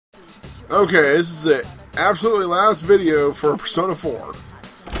Okay, this is it. Absolutely last video for Persona 4.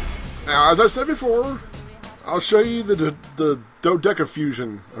 Now, as I said before, I'll show you the dodeca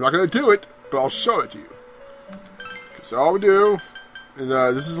fusion. I'm not going to do it, but I'll show it to you. So all we do, and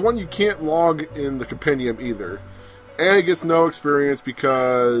this is one you can't log in the compendium either. And it gets no experience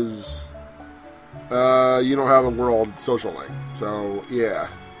because you don't have a world social link. So, yeah.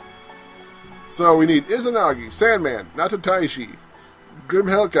 So we need Izanagi, Sandman, Natataishi,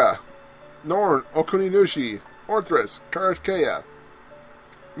 Grimhelka, Norn, Okuninushi, Orthris, Karaskeya,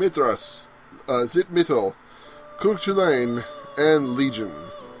 Mithras, Zitmithil, Kukchulain, and Legion.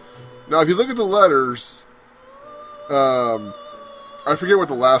 Now, if you look at the letters, I forget what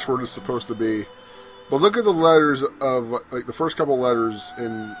the last word is supposed to be, but look at the letters of, like, the first couple letters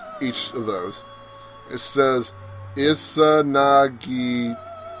in each of those. It says Izanagi,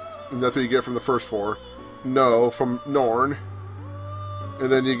 and that's what you get from the first four. No, from Norn.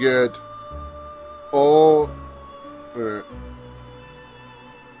 And then you get O. Wait a minute.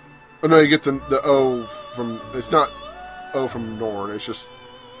 Oh no, you get the O from. It's not O from Norn. It's just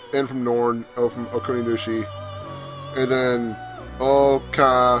N from Norn, O from Okuninushi, and then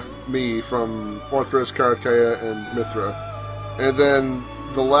Okami from Orthris, Karaskeya, and Mithra. And then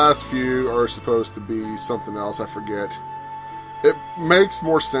the last few are supposed to be something else. I forget. It makes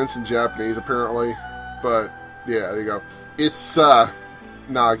more sense in Japanese, apparently. But, yeah, there you go.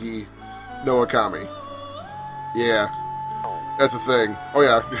 Nagi no Akami. Yeah. That's the thing. Oh,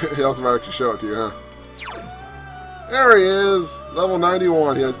 yeah. He also might actually show it to you, huh? There he is. Level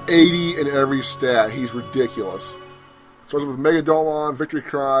 91. He has 80 in every stat. He's ridiculous. Starts with Mega Dolon, Victory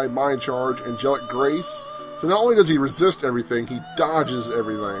Cry, Mind Charge, Angelic Grace. So not only does he resist everything, he dodges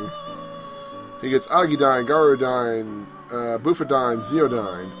everything. He gets Agidyne, Garudyne, Bufadine,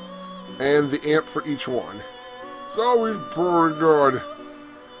 Zeodyne, and the amp for each one. So he's pretty good.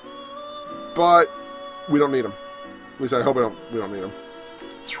 But we don't need him. At least I hope we don't need him.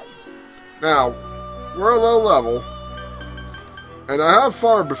 Now, we're a low level. And I have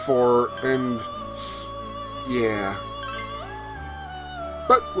farmed before, and yeah.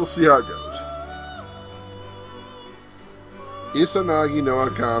 But we'll see how it goes. Izanagi no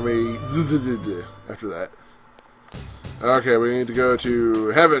Akami. After that. Okay, we need to go to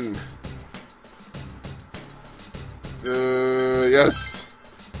heaven. Yes.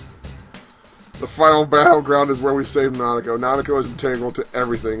 The final battleground is where we save Nanako. Nanako is integral to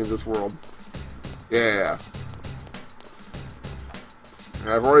everything in this world. Yeah.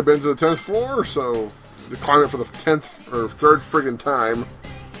 I've already been to the 10th floor, so to climb it for the 10th or 3rd friggin' time.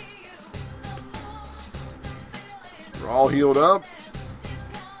 We're all healed up.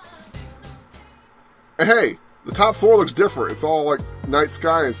 And hey, the top floor looks different. It's all like night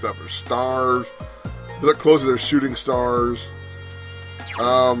sky and stuff. There's stars. If you look closer, there's shooting stars.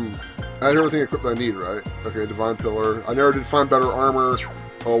 I have everything equipped that I need, right? Okay, Divine Pillar. I never did find better armor.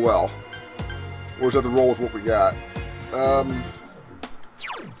 Oh well. We'll just have to roll with what we got.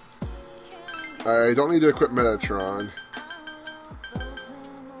 I don't need to equip Metatron.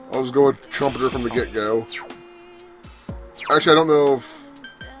 I'll just go with Trumpeter from the get-go. Actually, I don't know if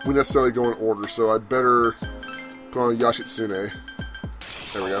we necessarily go in order, so I'd better put on Yashitsune.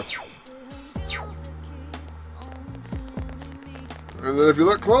 There we go. And then if you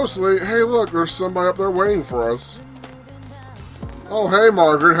look closely, hey look, there's somebody up there waiting for us. Oh hey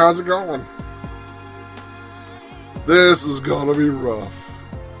Margaret, how's it going? This is gonna be rough.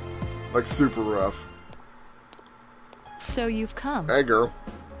 Like super rough. So you've come. Hey girl.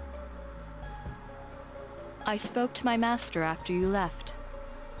 I spoke to my master after you left.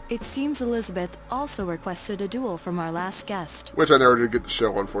 It seems Elizabeth also requested a duel from our last guest. Which I never did get to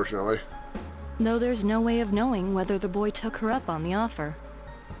show, unfortunately. Though there's no way of knowing whether the boy took her up on the offer.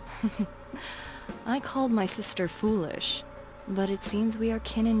 I called my sister foolish, but it seems we are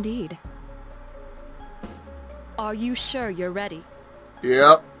kin indeed. Are you sure you're ready?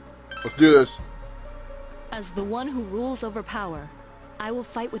 Yep. Let's do this. As the one who rules over power, I will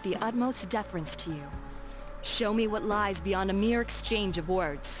fight with the utmost deference to you. Show me what lies beyond a mere exchange of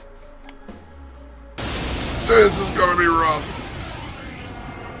words. This is gonna be rough.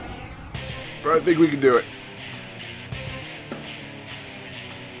 But I think we can do it.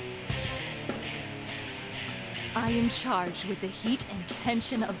 I am charged with the heat and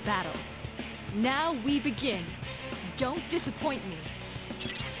tension of battle. Now we begin. Don't disappoint me.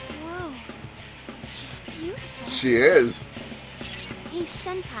 Whoa. She's beautiful. She is. Hey,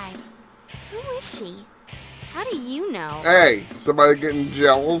 Senpai. Who is she? How do you know? Hey, somebody getting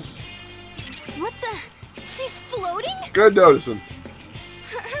jealous? What the? She's floating? Good noticing.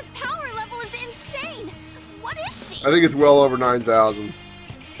 Her power level is insane. What is she? I think it's well over 9,000.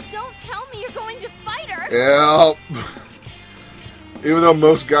 Don't tell me you're going to fight her! Yeah. Even though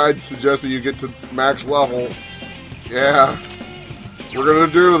most guides suggest that you get to max level. Yeah. We're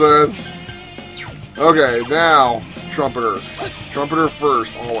gonna do this. Okay, now, Trumpeter. Trumpeter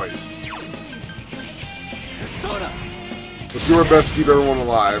first, always. Let's do our best to keep everyone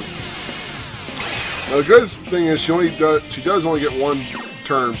alive. Now, the good thing is she does only get one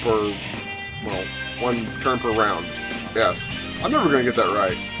turn per, well, one turn per round. Yes. I'm never gonna get that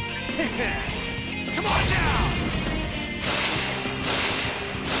right. Come on down!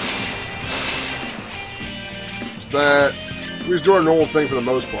 It's that. We just do our normal thing for the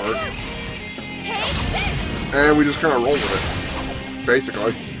most part. And we just kind of roll with it.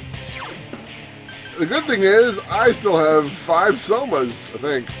 Basically. The good thing is, I still have 5 Somas, I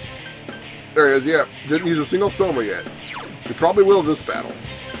think. There he is, yeah. Didn't use a single Soma yet. We probably will this battle.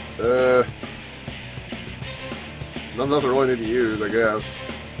 Nothing else I really need to use, I guess.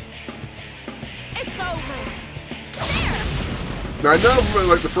 It's over. Now, I know for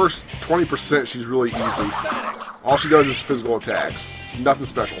like the first 20% she's really easy. All she does is physical attacks. Nothing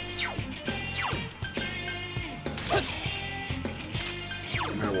special.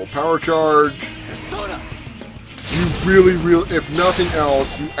 Now we'll power charge. You really, if nothing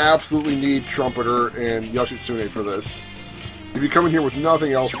else, you absolutely need Trumpeter and Yoshitsune for this. If you come in here with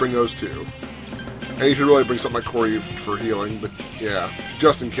nothing else, bring those two. And you should really bring something like Corey for healing, but yeah,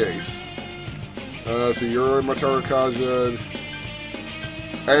 just in case. So you're Mataru Kaja.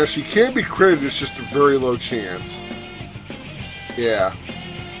 And she can be critted, it's just a very low chance. Yeah.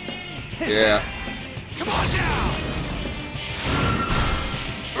 Yeah. Come on down!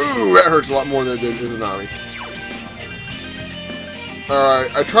 Ooh, that hurts a lot more than it did Izanami.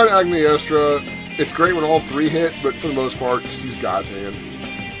 Alright, I tried Agniestra. It's great when all 3 hit, but for the most part, just use God's Hand.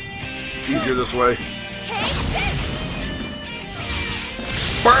 It's easier this way.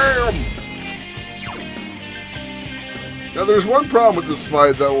 BAM! Now, there's one problem with this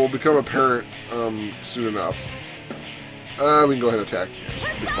fight that will become apparent soon enough. We can go ahead and attack.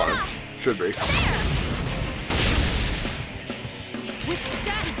 Be fine. Should be.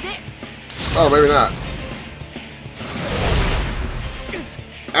 Withstand this. Oh, maybe not.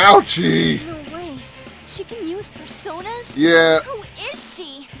 Ouchie! No way. She can use personas? Yeah. Who is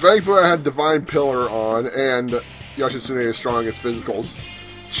she? Thankfully, I had Divine Pillar on, and Yoshitsune is strong as physicals.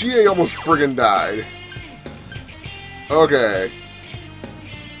 Chie almost friggin' died. Okay.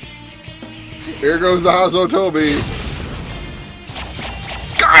 Here goes the Hazo Tobi.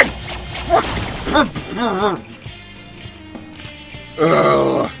 God!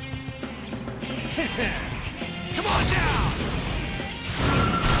 Ugh. Come on down!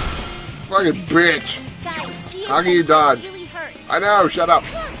 Fucking bitch. Guys, Gia How can you dodge? really hurt. I know, shut up.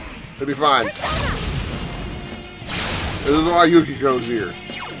 It'll be fine. This is why Yukiko's here.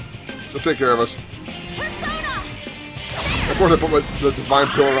 She'll take care of us. Of course, I put the Divine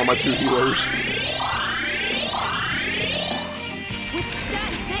Pillar on my 2 healers.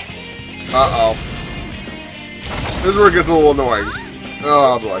 Uh-oh. This is where it gets a little annoying.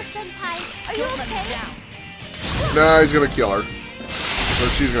 Oh, boy. Senpai, are you okay? Nah, he's gonna kill her. Or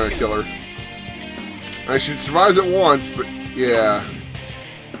she's gonna kill her. I mean, she survives it once, but yeah.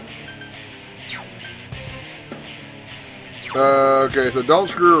 Okay, so don't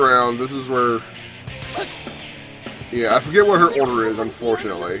screw around. This is where... Yeah, I forget what her order is,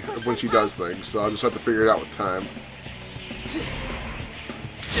 unfortunately, when she does things, so I'll just have to figure it out with time.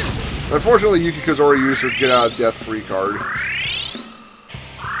 Unfortunately, Yukiko's already used her Get Out of Death free card.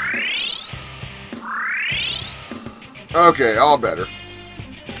 Okay, all better.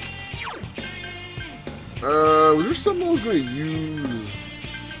 Was there something I was going to use?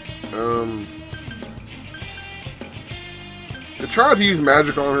 I tried to use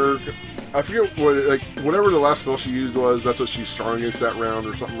magic on her. I forget what, like, whatever the last spell she used was, that's what she's strong against that round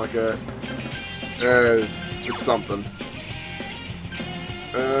or something like that. It's something.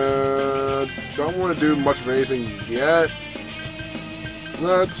 Don't want to do much of anything yet.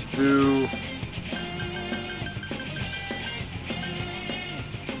 Let's do...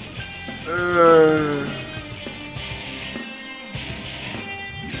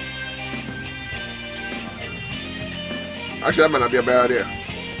 Actually, that might not be a bad idea.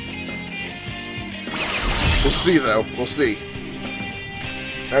 We'll see, though. We'll see.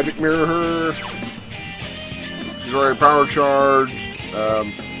 Magic Mirror her. She's already power charged.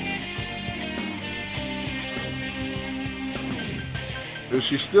 Is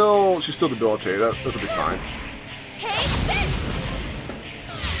she still... She's still debilitated. This will be fine.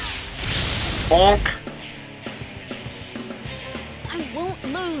 Bonk! I won't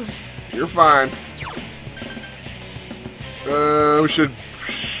lose. You're fine. We should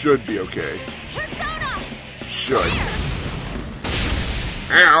should be okay. Persona! Should.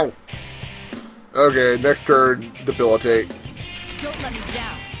 Ow! Okay, next turn, debilitate. Don't let me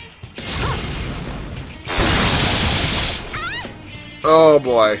down. Oh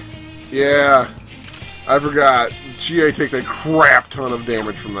boy. Yeah. I forgot. Chie takes a crap ton of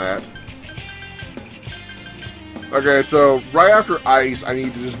damage from that. Okay, so right after ice, I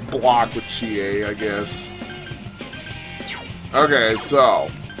need to just block with Chie, I guess. Okay, so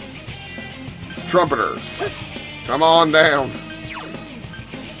Trumpeter, come on down.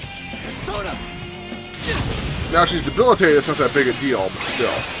 Persona! Now she's debilitated, it's not that big a deal, but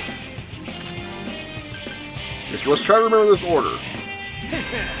still. Okay, so let's try to remember this order.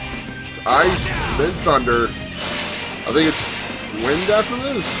 It's ice, then thunder. I think it's wind after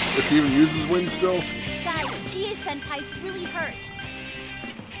this, if he even uses wind still. Guys, Chie-senpai's really hurt.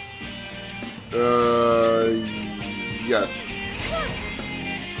 Yes.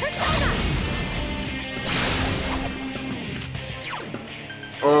 Persona!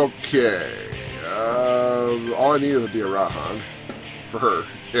 Okay. All I need is a Diarahan. For her.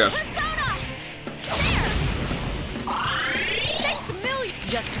 Yes. Persona! Thanks a million.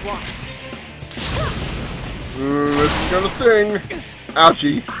 Just watch. This is gonna sting.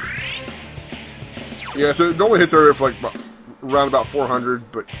 Ouchie. Yeah, so it only hits her for like around about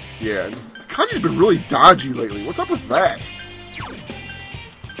 400, but yeah. Kanji's been really dodgy lately. What's up with that?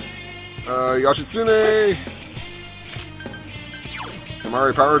 Yoshitsune. Am I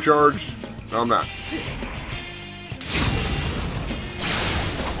already power charged? No, I'm not.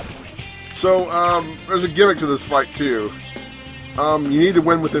 So, there's a gimmick to this fight, too. You need to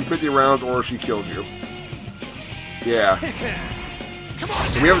win within 50 rounds or she kills you. Yeah.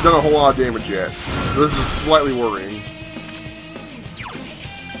 And we haven't done a whole lot of damage yet. So this is slightly worrying.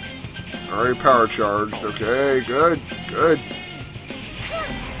 Already power charged. Okay, good, good.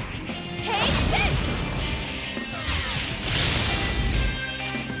 Take this!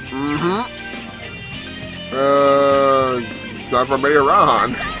 It's time for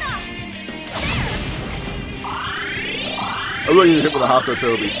Meteorahan. I really need to hit with a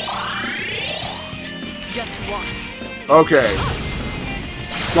Hasotobi. Just watch. Okay.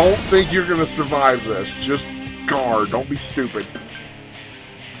 Don't think you're gonna survive this. Just guard. Don't be stupid.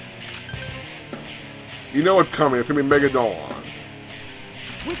 You know what's coming. It's gonna be Megadolon.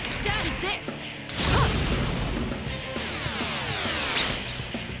 Withstand this.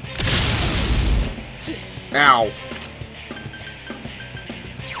 Ow.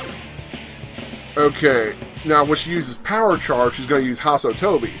 Okay. Now, when she uses Power Charge, she's going to use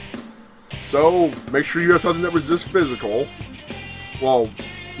Hasotobi. So, make sure you have something that resists physical. Well,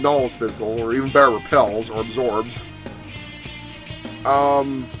 nulls physical, or even better, repels, or absorbs.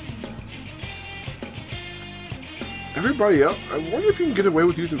 Everybody else, I wonder if you can get away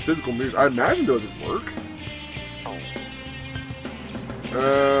with using physical mirrors. I imagine those would work.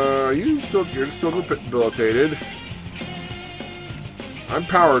 You're still debilitated. I'm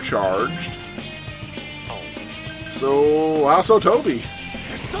power charged. So, Hasotobi.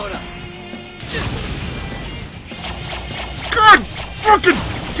 Persona! God fucking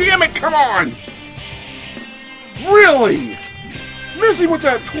damn it, come on! Really? Missing with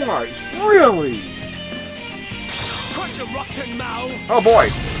that twice? Really? Crush your Rockton Mao! Oh boy.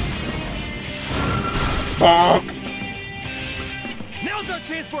 Bonk. Now's our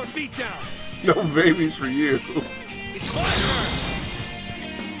chance for a beatdown! No babies for you. It's my turn!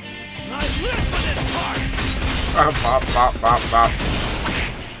 I live for this part! Bop, bop, bop, bop, bop.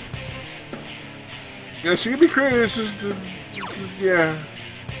 Yeah, she can be creative, it's just yeah.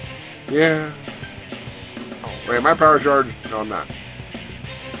 Yeah. Wait, am I power charged? No, I'm not.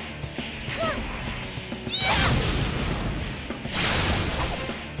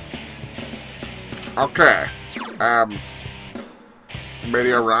 Okay.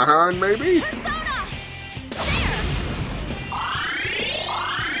 Meteorahan, maybe? Persona!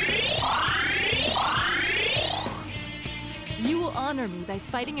 You will honor me by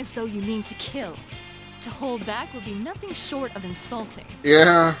fighting as though you mean to kill. To hold back will be nothing short of insulting.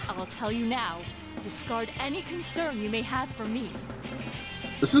 Yeah. I'll tell you now. Discard any concern you may have for me.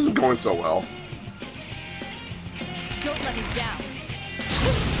 This isn't going so well. Don't let me down.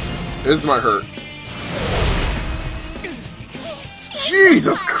 This might hurt.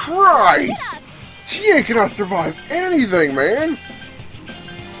 Jesus Christ! She cannot survive anything, man!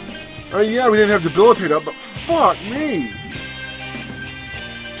 Yeah, we didn't have debilitate up, but fuck me!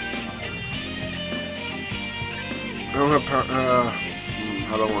 I don't have power.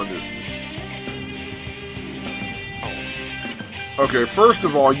 How do I want to do it? Okay, first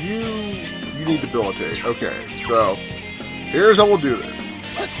of all, you need debilitate. Okay, so here's how we'll do this.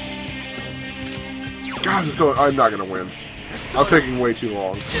 God, so I'm not gonna win. I'm taking way too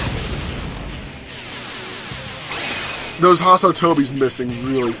long. Those Hasotobis missing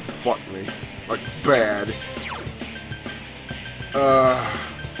really fucked me. Like, bad.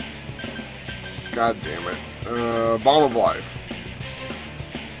 God damn it. Bomb of Life.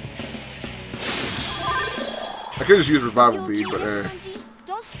 I could just use Revival Bead, but eh.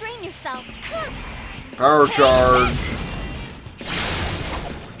 Don't strain yourself. Power Charge.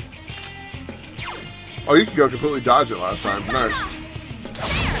 Oh, you could go completely dodge it last time. Nice.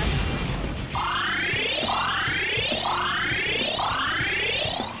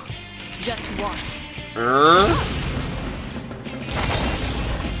 Just watch.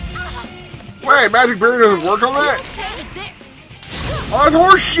 Wait, Magic Barrier doesn't work on that? This. Oh, that's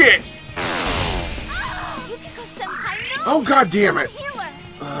horse shit! Yukiko-senpai, no! Oh, god damn it! Healer.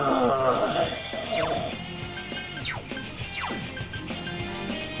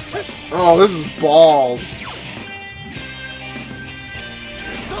 Oh, this is balls.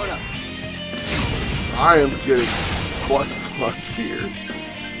 Soda. I am getting butt fucked here.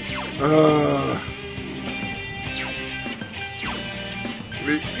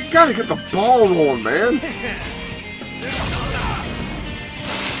 You gotta get the ball rolling, man.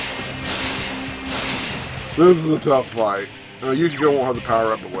 This is a tough fight. Yukiko won't have the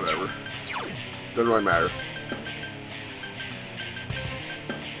power up, but whatever. Doesn't really matter.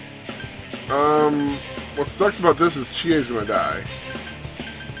 What sucks about this is Chie's gonna die.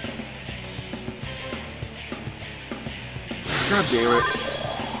 God damn it.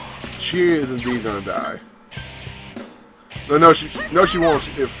 Chie is indeed gonna die. No, she won't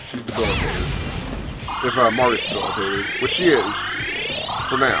if she's debilitated. If Margaret's debilitated, which she is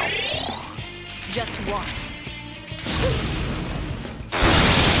for now. Just watch.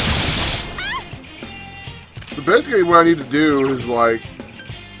 So basically, what I need to do is like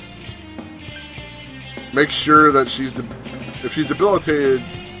make sure that if she's debilitated,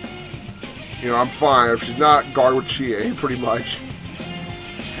 you know, I'm fine. If she's not, guard with Chie, pretty much.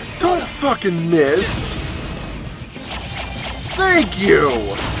 Don't fucking miss. Thank you!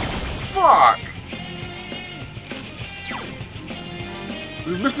 Fuck!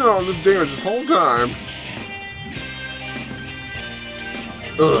 We've missed out on this damage this whole time.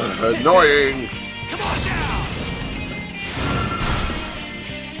 Ugh, annoying! Come on down.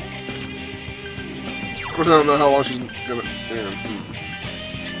 Of course, I don't know how long she's gonna.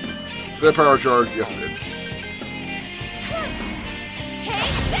 Did that power charge? Yes, it did.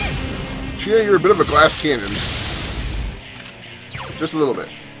 Chie, you're a bit of a glass cannon. Just a little bit.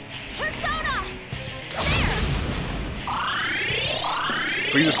 Persona.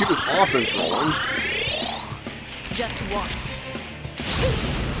 But you just keep this offense rolling. Just watch.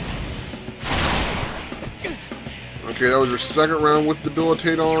 Okay, that was her second round with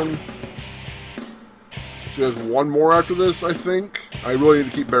Debilitate on. She has one more after this, I think. I really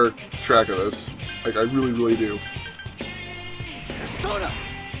need to keep better track of this. Like, I really, really do. Soda.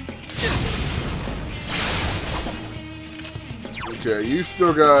 Okay, you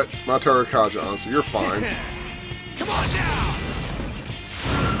still got Matara Kaja on, so you're fine. Come on down.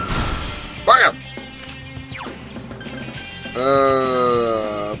 Bam!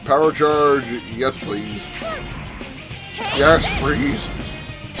 Power charge, yes please. Yes, please.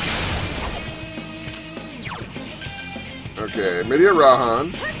 Okay, Media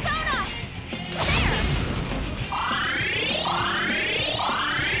Rahan.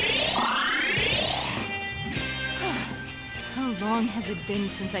 How long has it been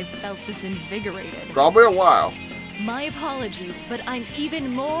since I felt this invigorated? Probably a while. My apologies, but I'm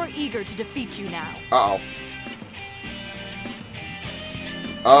even more eager to defeat you now. Uh-oh.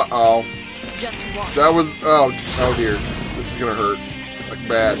 Uh-oh. Just watch. That was... Oh dear. This is gonna hurt. Like,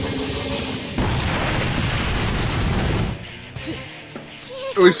 bad.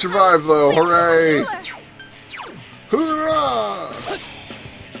 We survived, though. Hooray! Hoorah!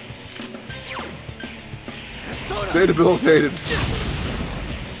 Stay debilitated.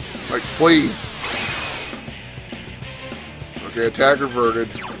 Like, please. Okay, attack reverted.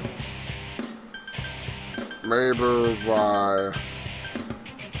 Maybe via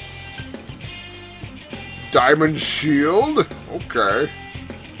Diamond Shield? Okay.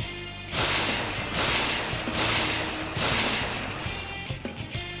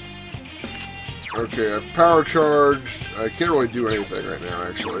 Okay, I've power charged. I can't really do anything right now,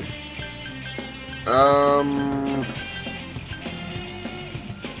 actually. I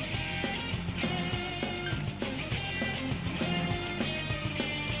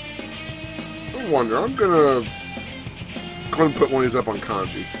wonder, I'm gonna go ahead and put one of these up on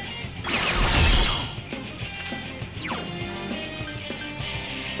Kanji.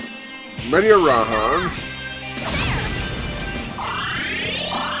 Media Rahan.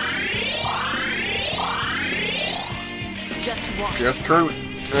 Just watch. Yes, turn.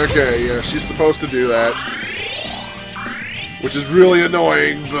 Okay, yeah, she's supposed to do that. Which is really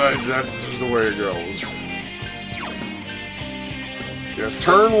annoying, but that's just the way it goes. Yes,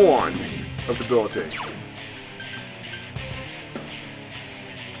 turn 1 of Debilitate.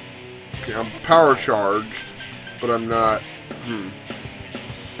 Okay, I'm power charged, but I'm not.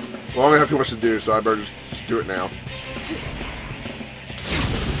 Well, I don't have too much to do, so I better just do it now.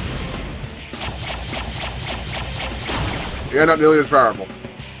 Yeah, not nearly as powerful.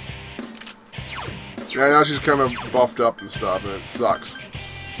 Yeah, now she's kind of buffed up and stuff, and it sucks.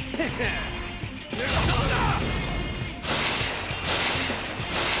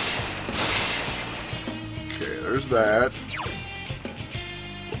 Okay, there's that.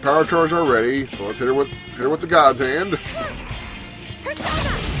 Power charge already, so let's hit her with the God's Hand.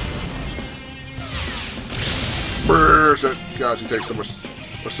 Burst! God, she takes so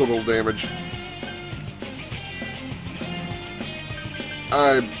little damage.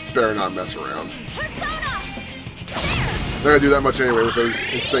 I better not mess around. They're gonna do that much anyway with those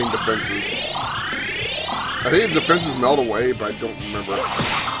insane defenses. I think the defenses melt away, but I don't remember.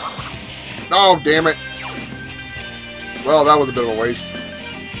 Oh, damn it! Well, that was a bit of a waste.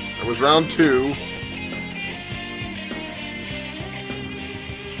 It was round 2.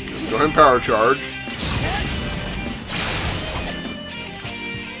 Let's go ahead and power charge.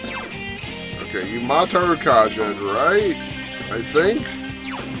 Okay, you Matar Kajed, right? I think.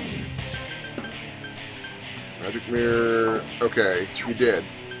 Magic Mirror. Okay, you did.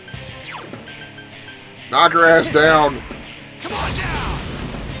 Knock her ass down. Come on down.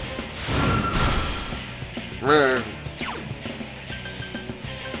 Meh.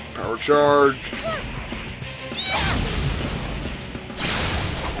 Power charge.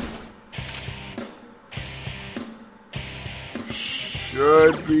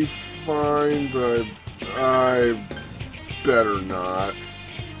 Should be fine, but I better not.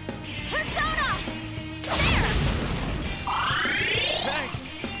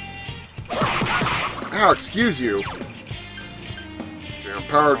 Thanks. Ow, excuse you. Okay, I'm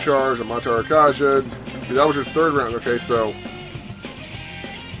power charge. I'm Matar Kajed. Okay, that was your 3rd round. Okay, so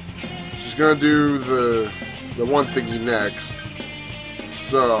she's gonna do the one thingy next.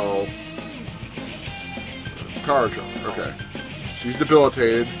 So power charge. Okay, she's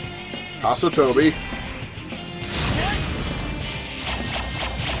debilitated. Hasotobi.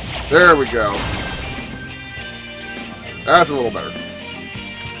 There we go. That's a little better.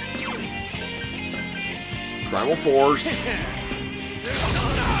 Primal Force.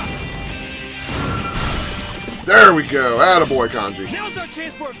 There we go. Attaboy, Kanji. Now's our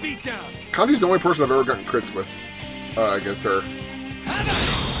chance for a beatdown. Kanji's the only person I've ever gotten crits with against her.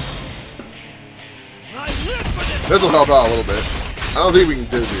 This will help out a little bit. I don't think we can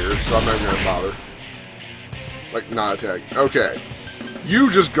dizzy her, so I'm not even gonna bother. Like, not attack. Okay. You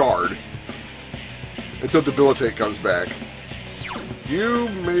just guard until Debilitate comes back. You,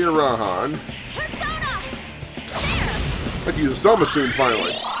 Media Rahan. I have to use a Soma soon,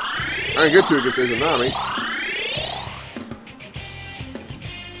 finally. I didn't get to it against Izanami.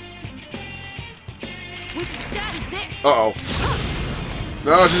 Uh-oh.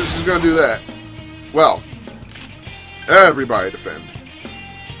 No, she's gonna do that. Well, everybody defend.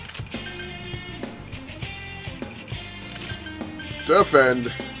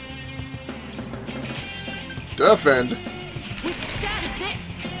 Defend. Defend. Withstand this.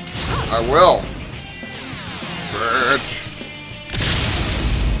 I will. Bitch.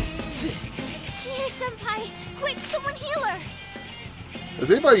 Chie-senpai, quick, someone heal her.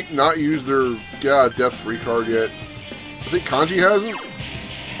 Has anybody not used their Death Free card yet? I think Kanji hasn't?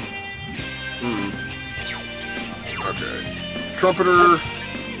 Okay. Trumpeter.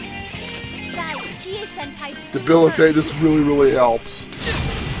 Guys, Chie-senpai's Debilitate. This really, really helps.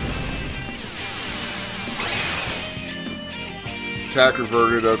 Attack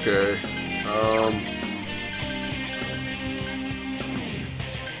reverted. Okay.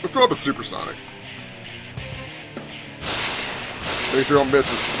 Let's throw up a Supersonic. Make sure we don't miss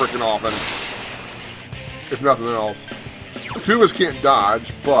this freaking often. If nothing else. The 2 of us can't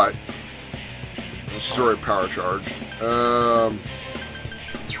dodge, but she's already power charged.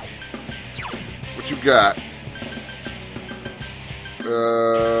 What you got?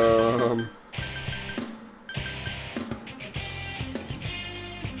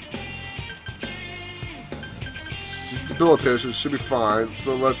 She's debilitated, so she should be fine.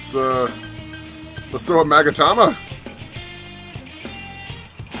 So let's throw up Magatama.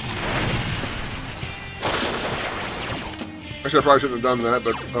 Actually, I probably shouldn't have done that,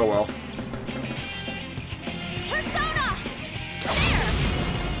 but oh well. Persona!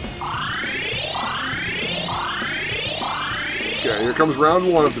 Okay, here comes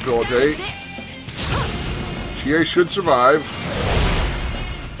round 1 of Debilitate. Chie should survive.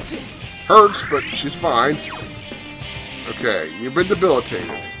 Hurts, but she's fine. Okay, you've been debilitated.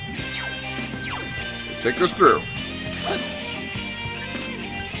 Take this through.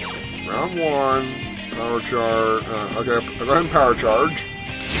 Round 1. Power charge. Okay, go ahead and power charge.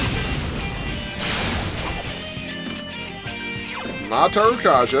 Mata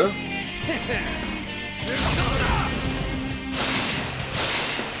Rukasha.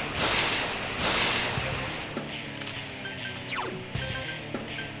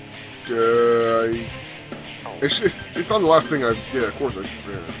 It's on the last thing I did. Of course I should.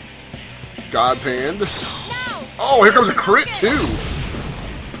 Yeah. God's hand. Oh, here comes a crit too.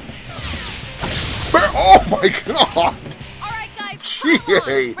 Oh my god! Alright, guys. Gee,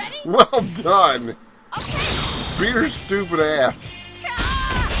 well done. Okay. Beat her stupid ass.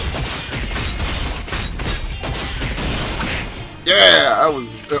 Yeah, that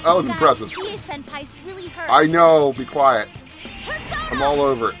was impressive. Chie-senpai's really hurt. I know. Be quiet. Persona! I'm all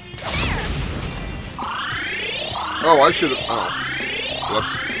over it. Oh, I should have. Oh,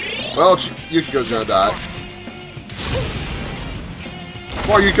 whoops. Well, Yukiko's gonna die.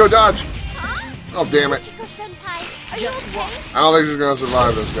 Come on, Yukiko, dodge. Huh? Oh, damn it. Yukiko-senpai, are you Just okay? watch. I don't think she's gonna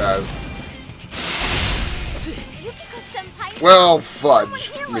survive this, guys. Yukiko-senpai, Well, someone fudge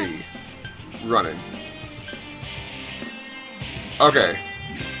heal me. him. Running. Okay.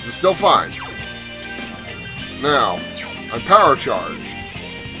 This is still fine. Now, I'm power charged.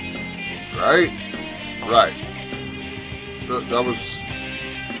 Right? Right. That was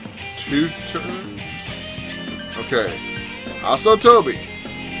 2 turns? Okay. Also Toby.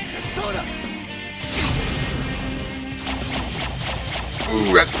 Persona!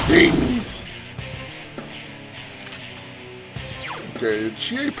 Ooh, that stings! Okay, did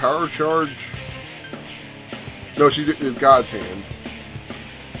she a power charge? No, she did in God's hand.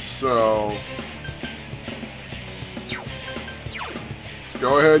 So... let's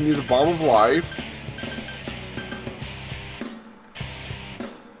go ahead and use a Bomb of Life.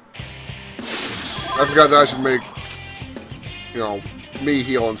 I forgot that I should make, me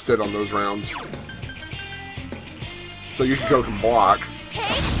heal instead on those rounds. So Yukiko can block. Take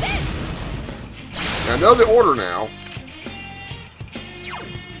this! I know the order now.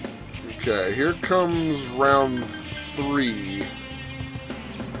 Okay, here comes round 3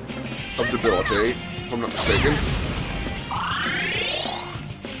 of Debilitate, if I'm not mistaken.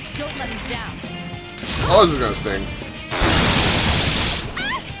 Don't let him down. Oh, this is gonna sting.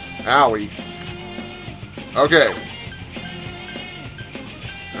 Owie. Okay.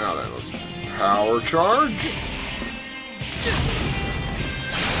 Now then, let's power charge.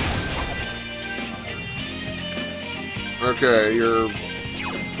 Okay, your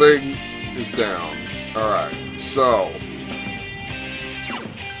thing is down. Alright, so...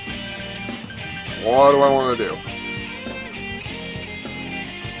 what do I want to do?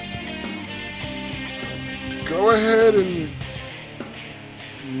 Go ahead and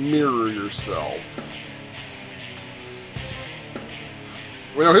mirror yourself.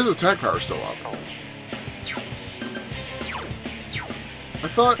 Well, his attack power's still up. I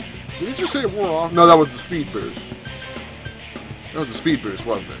thought... did he just say it wore off? No, that was the speed boost. That was the speed boost,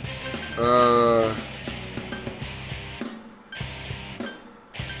 wasn't it?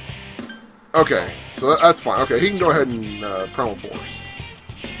 Okay, so that's fine. Okay, he can go ahead and Primal Force.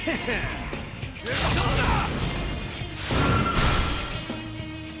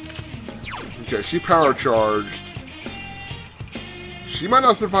 Okay, she power charged. She might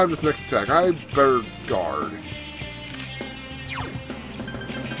not survive this next attack. I better guard.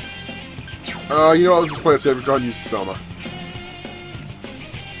 You know what? Let's just play a safe card and use Soma.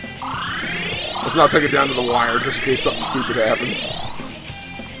 Let's not take it down to the wire just in case something stupid happens.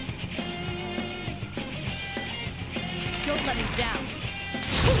 Don't let him down.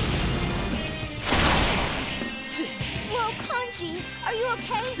 Whoa, Kanji, are you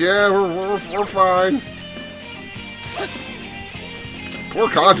okay? Yeah, we're fine. Poor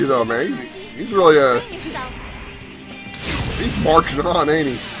Kanji though, man. He's really Explain yourself. he's marching on, ain't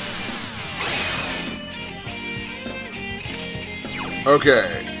he?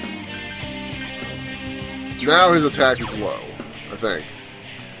 Okay. Now his attack is low, I think.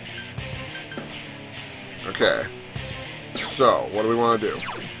 Okay. So, what do we want to do?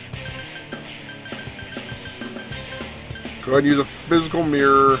 Go ahead and use a physical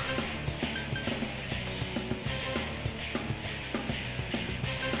mirror.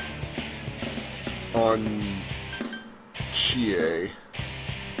 On Chie.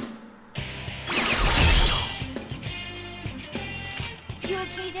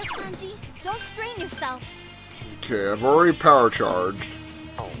 Kanji. Don't strain yourself. Okay, I've already power charged.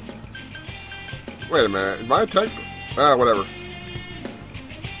 Wait a minute. Is my attack... Ah, whatever.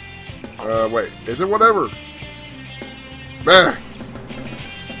 Wait. Is it whatever? Meh.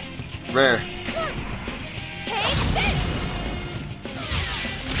 Meh. Take this!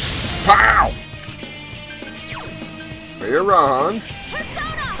 Pow! Hey, Ron.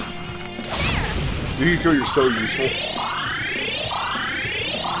 Persona! You kill, you're so useful.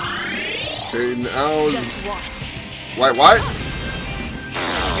 Okay, now is... Just watch. Wait, what?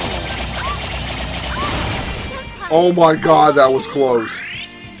 Senpai! Oh my god, that was close.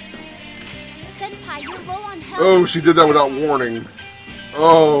 Senpai, you're low on health. Oh, she did that without warning.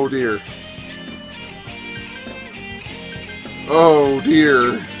 Oh, dear. Oh,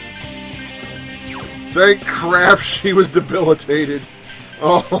 dear. Thank crap she was debilitated.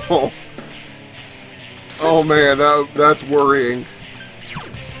 Oh. Oh, man, that's worrying.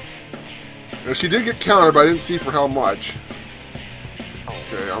 Now, she did get countered, but I didn't see for how much.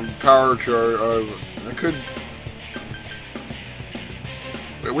 Okay, I'm power charge. I could...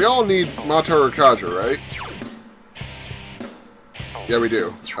 Wait, we all need Mataru Kaja, right? Yeah, we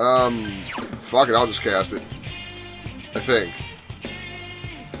do. Fuck it, I'll just cast it. I think.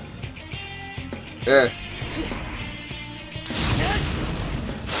 Eh.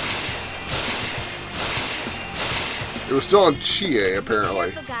 It was still on Chie,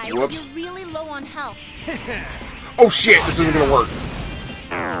 apparently. Careful, guys. Whoops. You're really low on health. Oh shit, this isn't gonna work.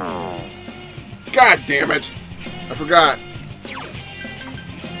 God damn it. I forgot.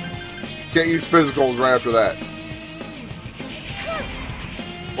 Can't use physicals right after that.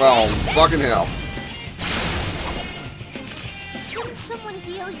 Well, fucking hell. Shouldn't someone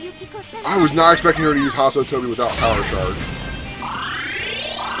heal Yukiko-senpai? I was not expecting her to use Hasotobi without power charge.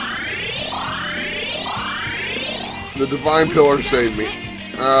 The Divine Pillar saved me.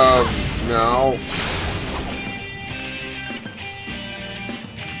 No.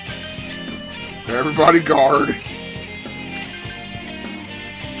 Everybody guard.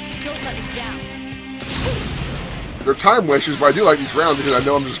 Don't let me down. They're time wishes, but I do like these rounds because I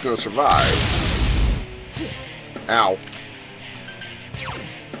know I'm just going to survive. Ow.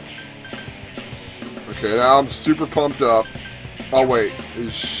 Okay, now I'm super pumped up. Oh, wait.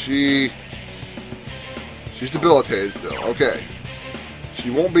 Is she... She's debilitated still. Okay. She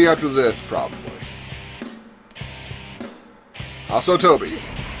won't be after this, probably. Also, Toby.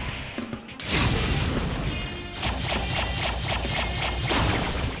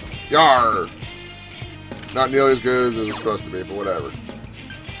 Yar! Not nearly as good as it was supposed to be, but whatever.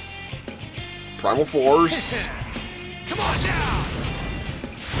 Primal Force. Come on down!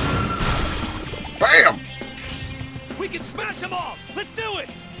 Bam! We can smash them all! Let's do it!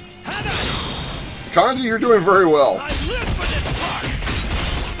 Hana! Kanji, you're doing very well. I live for this part!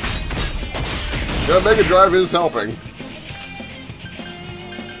 Yeah, Mega Drive is helping.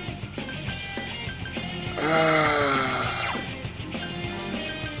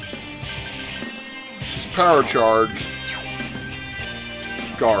 She's power charged.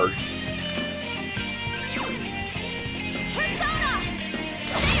 Guard. Persona!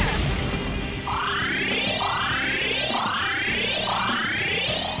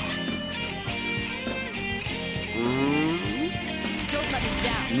 Don't let me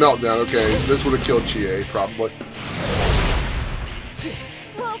down. Meltdown, okay. This would have killed Chie, probably.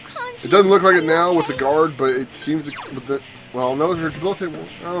 Well, Kanji... It doesn't look like it now with the guard, but it seems to, with the... Well, no, her debilitate...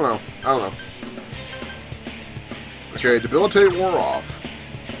 I don't know. I don't know. Okay, debilitate wore off.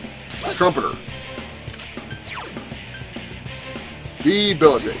 Trumpeter.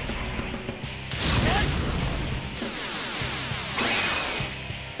 Debilitate.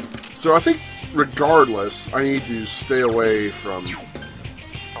 So I think, regardless, I need to stay away from...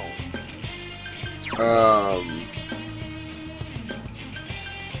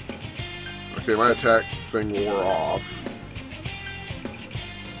 Okay, my attack thing wore off.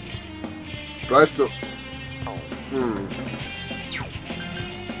 But I still...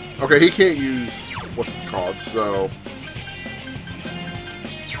 Okay, he can't use... What's it called, so...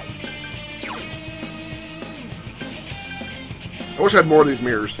 I wish I had more of these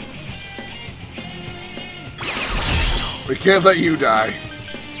mirrors. We can't let you die.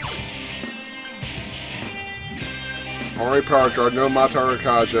 Already power charge, no Mataru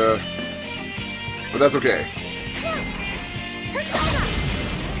Kaja. But that's okay. Persona!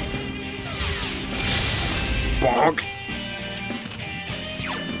 Bonk.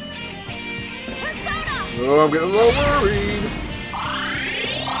 Persona! Oh, I'm getting a little worried.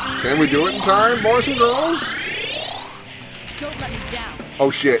 Can we do it in time, boys and girls? Don't let me down.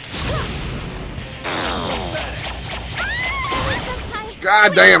 Oh, shit. Senpai!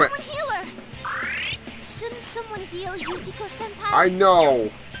 God damn it! Someone heal her. Shouldn't someone heal Yukiko-senpai? I know.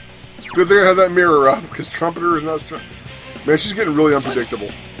 Good thing I had that mirror up, because Trumpeter is not strong. Man, she's getting really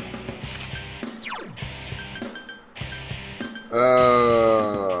unpredictable.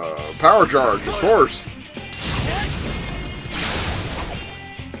 Power charge, of course.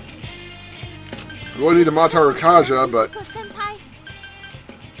 We really need a Mataru Kaja, but Yukiko-senpai?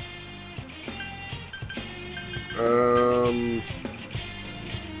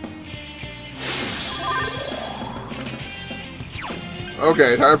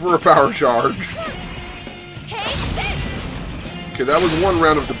 Okay, time for a power charge. Take this! Okay, that was one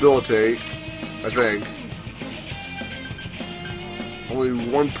round of debilitate, I think. Only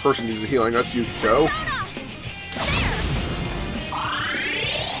one person needs the healing, that's Yukiko.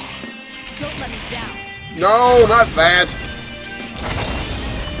 Don't let me down. No, not that!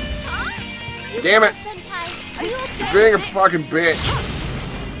 Huh? Damn it! Yukiko-senpai, are you okay? Being a fucking bitch.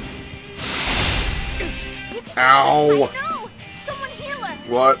 Ow. Yukiko-senpai, no! Someone heal her!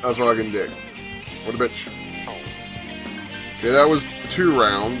 What a fucking dick. What a bitch. Okay, that was 2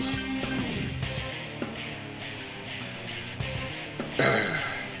 rounds.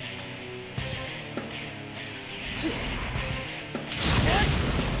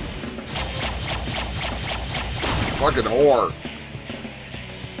 Fucking whore.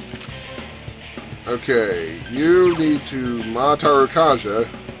 Okay, you need to Mataru Kaja.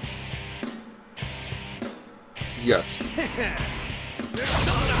 Yes.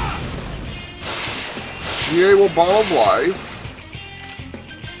 GA will Ball of Life.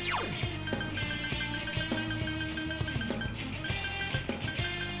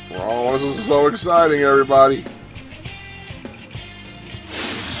 Oh, this is so exciting, everybody.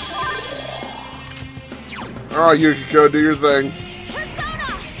 Alright, Yukiko, do your thing.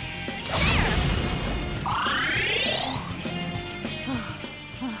 Persona!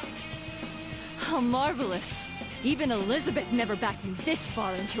 How marvelous. Even Elizabeth never backed me this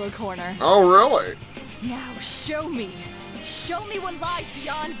far into a corner. Oh, really? Now show me. Show me what lies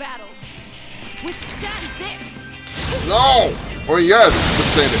beyond battles. Withstand this. No! Oh, yes,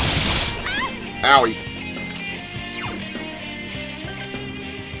 withstand it. Owie.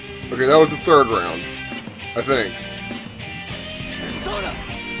 Okay, that was the 3rd round. I think. Persona!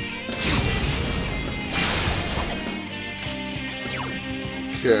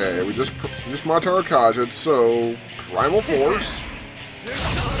 Okay, we just Mataru Kaja, so Primal Force.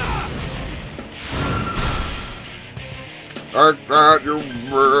 Alright, your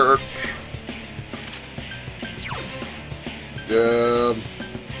merch.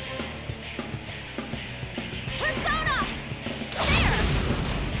 Persona!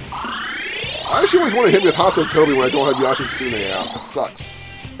 I actually always want to hit me with Hasso Tobi when I don't have Yashitsune out. That sucks.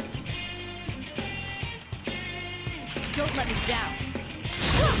 Don't let me down.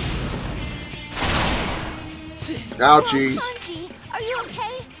 Ouchies. Kanji, are you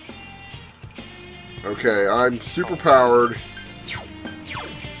okay? Okay, I'm super powered.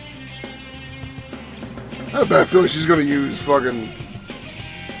 I have a bad feeling she's gonna use fucking...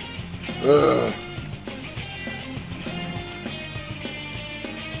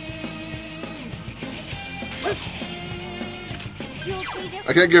 You okay there?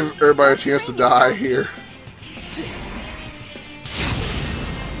 I can't give everybody a chance to die here.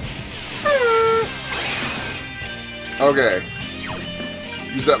 Okay.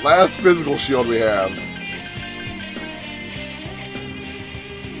 Use that last physical shield we have.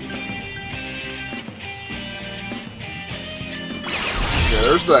 Yeah,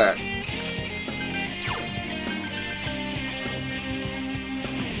 there's that.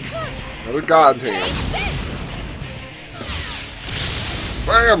 Another God's hand.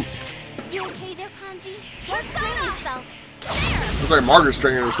 Bam! You okay there, Kanji? Don't strain yourself. Looks like Margaret's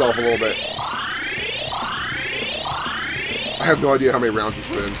straining herself a little bit. I have no idea how many rounds it's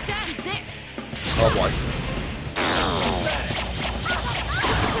been. Withstand this. Oh boy.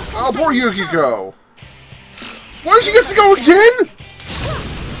 Oh, poor Yukiko. Why did she get to go again?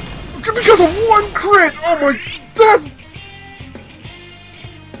 Just because of one crit! Oh my... That's...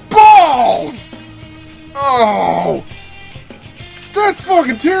 balls! Oh! That's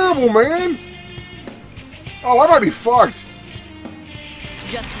fucking terrible, man! Oh, I might be fucked.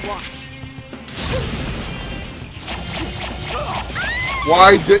 Just watch.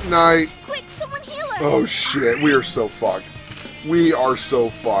 Why didn't I... Quick, someone heal her. Oh shit, we are so fucked. We are so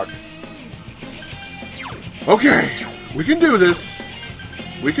fucked. Okay, we can do this.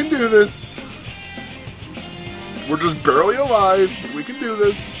 We can do this. We're just barely alive. We can do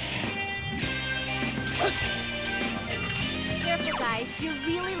this. Careful, guys. You're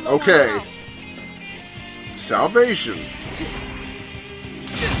really low. Okay. on health. Salvation.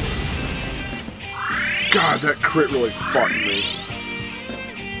 God, that crit really fucked me.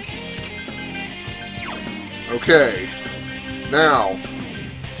 Okay. Now,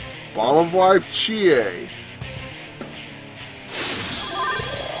 Bomb of Life Chie.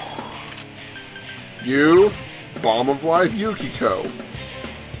 You, Bomb of Life Yukiko.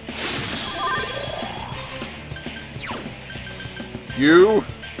 You,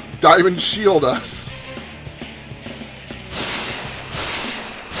 Diamond Shield us.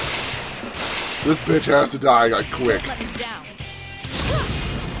 This bitch has to die like quick. Let me down.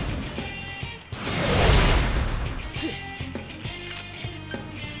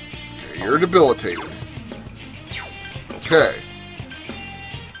 Okay, you're debilitated. Okay.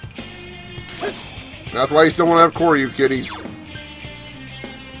 That's why you still want to have Koryu, kiddies.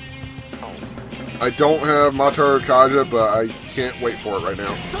 I don't have Mataru Kaja, but I can't wait for it right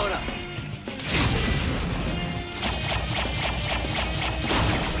now. Soda.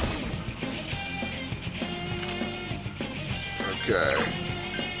 Okay.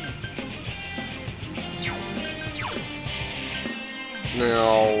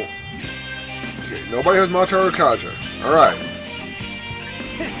 Now... Okay, nobody has Mataru Kaja. Alright.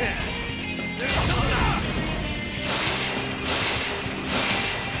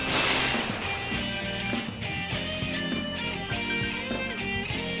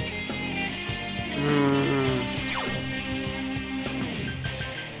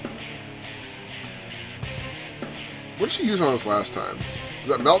 What did she use on us last time?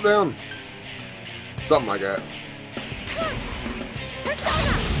 Was that Meltdown? Something like that.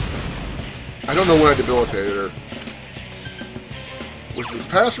 I don't know when I debilitated her. Was this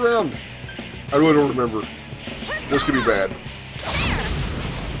past round? I really don't remember. This could be bad.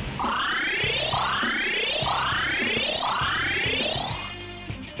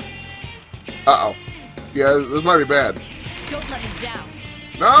 Uh-oh. Yeah, this might be bad. Don't let me down.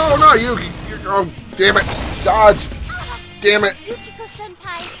 No, not you! Oh, damn it! Dodge! Damn it!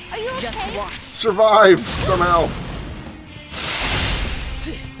 Yukiko-senpai, are you okay? Just watch. Survive somehow.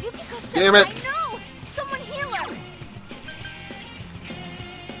 Yukiko-senpai, Damn it. no! Someone heal her!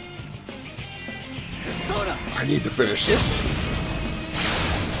 Soda. I need to finish this.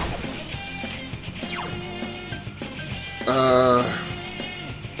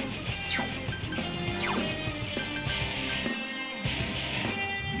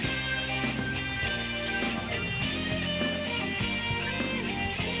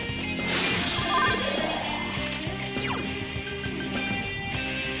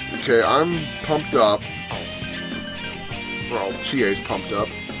 Okay, I'm pumped up. Well, Chie's pumped up.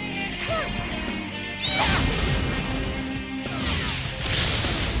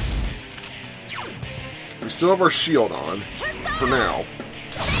 We still have our shield on, for now.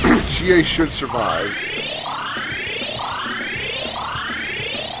 Chie should survive.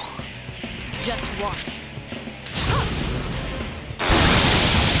 Just watch.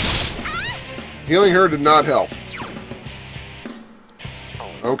 Healing her did not help.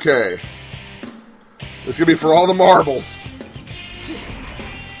 Okay. This could be for all the marbles.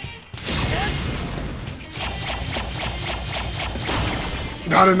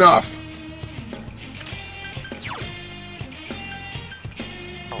 Not enough.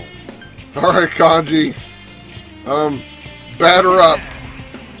 Alright, Kanji. Batter up.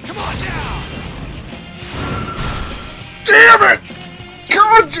 Come on down. Damn it!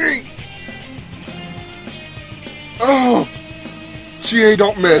 Kanji! Oh! Chie,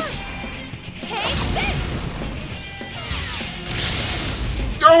 don't miss.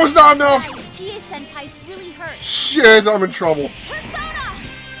 Oh, it's not enough! Guys, Chie-senpai's really hurt. Shit, I'm in trouble. Persona!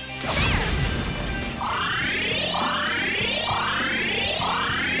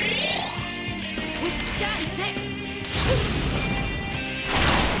 Withstand this.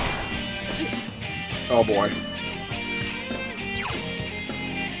 Oh boy.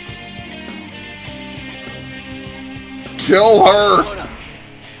 Kill her! Soda.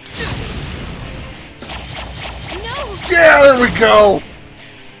 No. Yeah, there we go!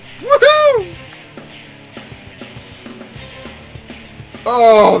 Woohoo!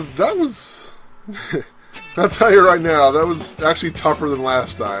 Oh, that was... I'll tell you right now, that was actually tougher than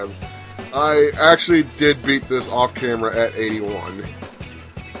last time. I actually did beat this off camera at 81.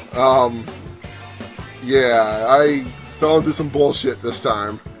 Yeah, I fell into some bullshit this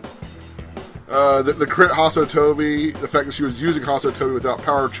time. The crit Hasotobi, the fact that she was using Hasotobi without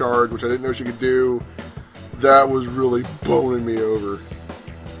power charge, which I didn't know she could do, that was really boning me over.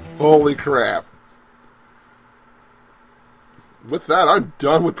 Holy crap. With that, I'm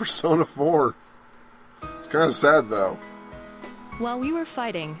done with Persona 4. It's kind of sad, though. While we were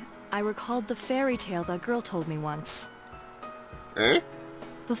fighting, I recalled the fairy tale that girl told me once. Eh?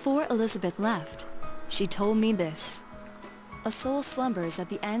 Before Elizabeth left, She told me this. A soul slumbers at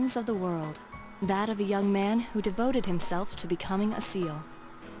the ends of the world, that of a young man who devoted himself to becoming a seal.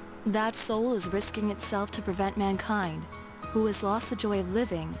 That soul is risking itself to prevent mankind, who has lost the joy of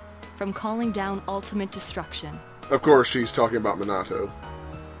living, from calling down ultimate destruction. Of course, she's talking about Minato.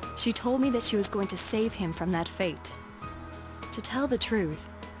 She told me that she was going to save him from that fate. To tell the truth,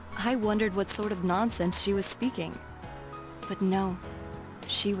 I wondered what sort of nonsense she was speaking. But no,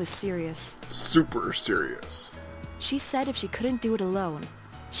 she was serious. Super serious. She said if she couldn't do it alone,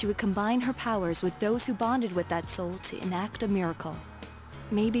 she would combine her powers with those who bonded with that soul to enact a miracle.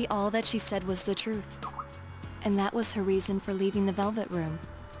 Maybe all that she said was the truth. And that was her reason for leaving the Velvet Room.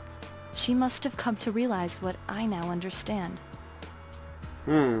 She must have come to realize what I now understand.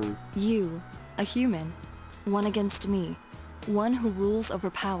 You, a human, one against me, one who rules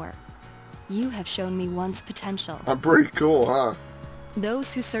over power. You have shown me one's potential. I'm pretty cool, huh?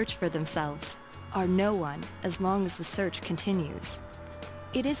 Those who search for themselves are no one as long as the search continues.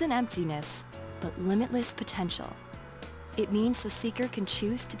 It isn't emptiness, but limitless potential. It means the seeker can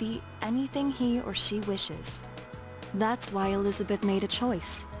choose to be anything he or she wishes. That's why Elizabeth made a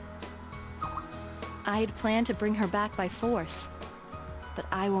choice. I had planned to bring her back by force, but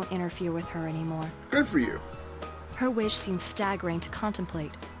I won't interfere with her anymore. Good for you. Her wish seems staggering to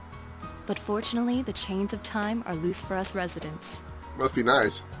contemplate, but fortunately the chains of time are loose for us residents. Must be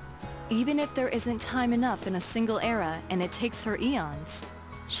nice. Even if there isn't time enough in a single era and it takes her eons,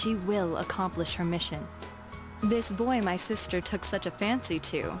 she will accomplish her mission. This boy my sister took such a fancy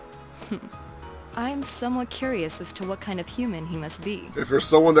to. I'm somewhat curious as to what kind of human he must be. If there's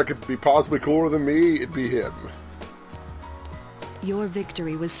someone that could be possibly cooler than me, it'd be him. Your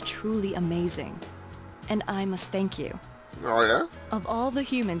victory was truly amazing, and I must thank you. Oh yeah? Of all the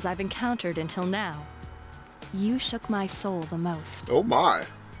humans I've encountered until now, you shook my soul the most. Oh my.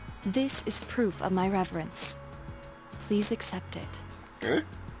 This is proof of my reverence. Please accept it. Okay.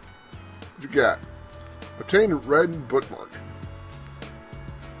 What you got? Obtain red bookmark.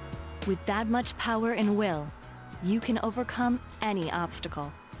 With that much power and will, you can overcome any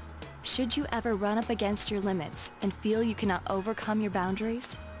obstacle. Should you ever run up against your limits and feel you cannot overcome your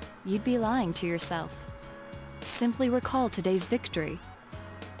boundaries, you'd be lying to yourself. Simply recall today's victory.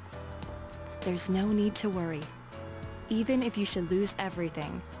 There's no need to worry. Even if you should lose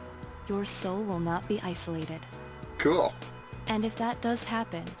everything, your soul will not be isolated. Cool. And if that does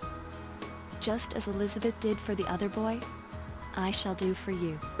happen, just as Elizabeth did for the other boy, I shall do for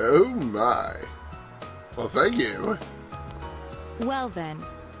you. Oh my. Well, thank you. Well then,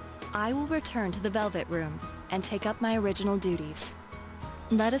 I will return to the Velvet Room and take up my original duties.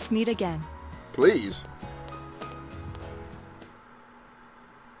 Let us meet again. Please.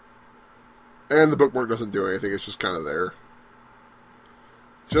 And the bookmark doesn't do anything, it's just kind of there.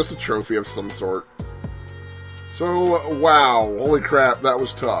 Just a trophy of some sort. So, wow, holy crap, that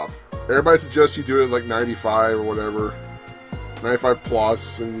was tough. Everybody suggests you do it like 95 or whatever. 95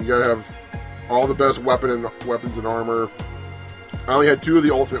 plus, and you gotta have all the best weapons and armor. I only had 2 of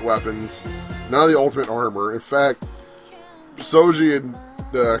the ultimate weapons, none of the ultimate armor. In fact, Soji and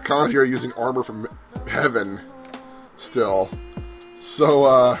Kanji are using armor from heaven still.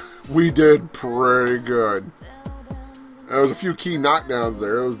 So, we did pretty good. There was a few key knockdowns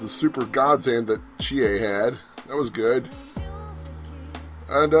there. It was the super God's Hand that Chie had. That was good.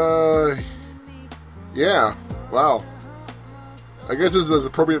 And, yeah, wow. I guess this is as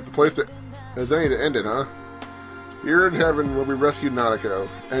appropriate the place as any to end it, huh? Here in heaven where we rescued Nanako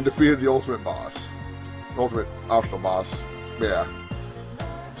and defeated the ultimate boss. Ultimate optional boss. Yeah.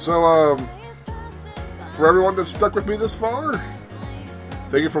 So, for everyone that's stuck with me this far,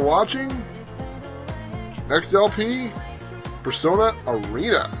 thank you for watching. Next LP, Persona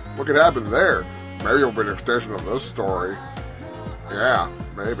Arena. What could happen there? Maybe it'll be an extension of this story. Yeah,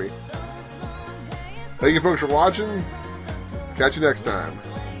 maybe. Thank you folks for watching. Catch you next time.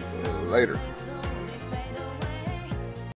 Later.